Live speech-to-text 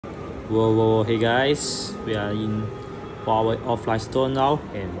Whoa, hey guys, we are in Huawei offline store now,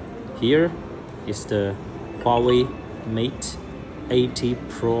 and here is the Huawei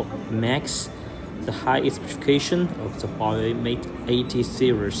Mate80Promax, the highest specification of the Huawei Mate 80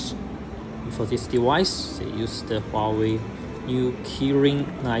 series. And for this device, they use the Huawei new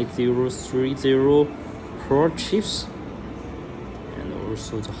Kirin9030Pro chips, and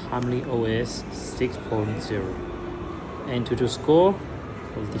also the Harmony OS 6.0. And to the score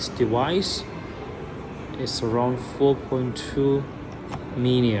of this device is around 4.2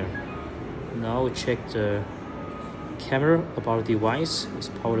 million. Now we check the camera about the device. It's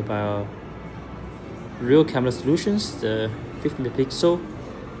powered by a real camera solutions, the 50 megapixel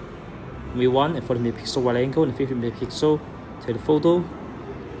V1 and 40 megapixel wide angle and 50 megapixel telephoto,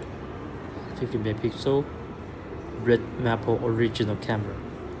 50 megapixel red maple original camera,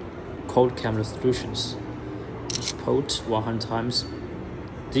 cold camera solutions. Port 100 times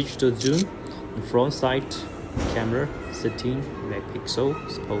digital zoom, and front side camera 13 megapixel,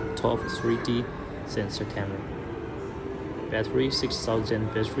 support 12 3D sensor camera. Battery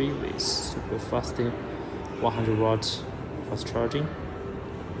 6000 battery with super fast 100 watt fast charging,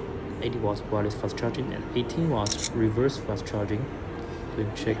 80 watt wireless fast charging, and 18 watt reverse fast charging. We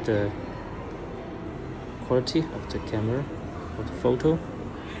check the quality of the camera of the photo.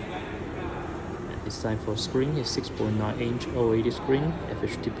 This time for screen is 6.9 inch OLED screen,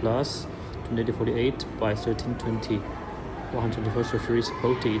 FHD plus 2048 by 1320, 121st century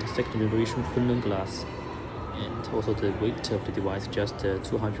supported second generation Kunlun glass. And also the weight of the device just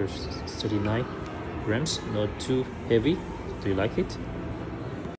 239 grams, not too heavy. Do you like it?